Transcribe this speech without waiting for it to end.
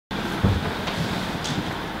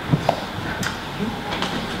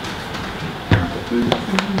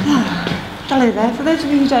Hello there. For those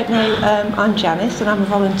of you who don't know, I'm Janice and I'm a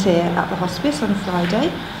volunteer at the hospice on a Friday.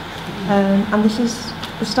 And this is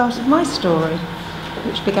the start of my story,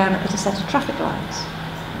 which began at a set of traffic lights.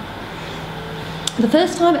 The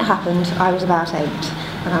first time it happened, I was about 8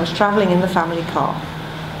 and I was travelling in the family car.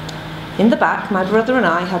 In the back, my brother and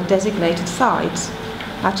I had designated sides,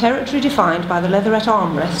 our territory defined by the leatherette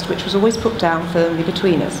armrest which was always put down firmly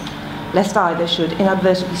between us, lest either should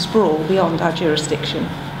inadvertently sprawl beyond our jurisdiction.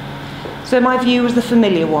 So my view was the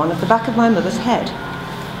familiar one of the back of my mother's head.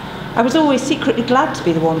 I was always secretly glad to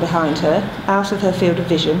be the one behind her, out of her field of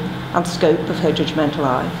vision and scope of her judgmental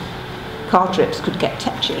eye. Car trips could get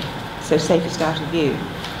tetchy, so safest out of view.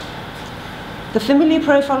 The familiar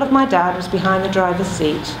profile of my dad was behind the driver's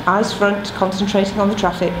seat, eyes front, concentrating on the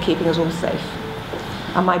traffic, keeping us all safe.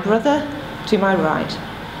 And my brother, to my right,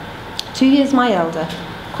 2 years my elder,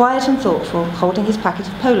 quiet and thoughtful, holding his packet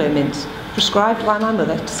of polo mints, prescribed by my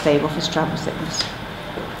mother to stave off his travel sickness.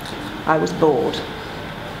 I was bored.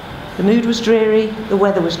 The mood was dreary, the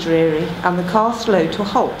weather was dreary, and the car slowed to a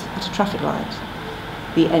halt at a traffic light.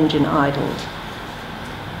 The engine idled.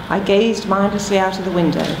 I gazed mindlessly out of the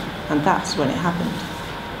window, and that's when it happened.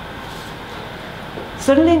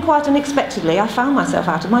 Suddenly and quite unexpectedly, I found myself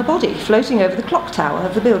out of my body, floating over the clock tower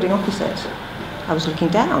of the building opposite. I was looking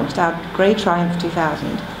down at our grey Triumph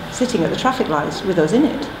 2000, sitting at the traffic lights with us in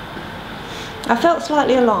it. I felt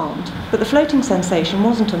slightly alarmed, but the floating sensation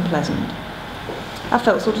wasn't unpleasant. I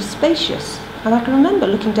felt sort of spacious, and I can remember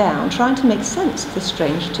looking down, trying to make sense of this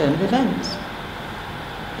strange turn of events.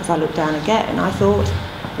 As I looked down again, I thought,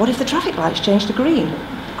 what if the traffic lights changed to green?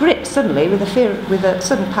 Gripped suddenly with a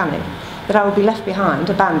sudden panic that I would be left behind,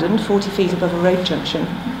 abandoned 40 feet above a road junction,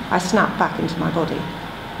 I snapped back into my body.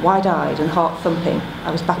 Wide-eyed and heart-thumping, I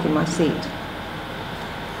was back in my seat.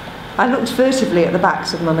 I looked furtively at the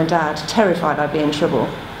backs of Mum and Dad, terrified I'd be in trouble,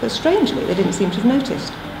 but strangely they didn't seem to have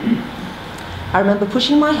noticed. I remember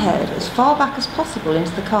pushing my head as far back as possible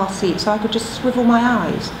into the car seat so I could just swivel my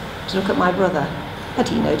eyes to look at my brother. Had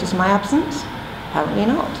he noticed my absence? Apparently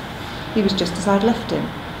not. He was just as I'd left him.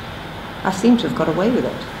 I seemed to have got away with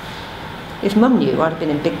it. If Mum knew, I'd have been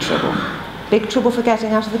in big trouble. Big trouble for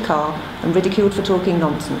getting out of the car and ridiculed for talking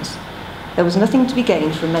nonsense. There was nothing to be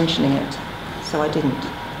gained from mentioning it, so I didn't.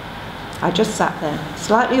 I just sat there,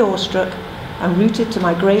 slightly awestruck and rooted to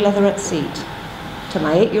my grey leatherette seat. To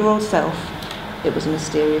my 8-year-old self, it was a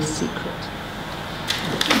mysterious secret.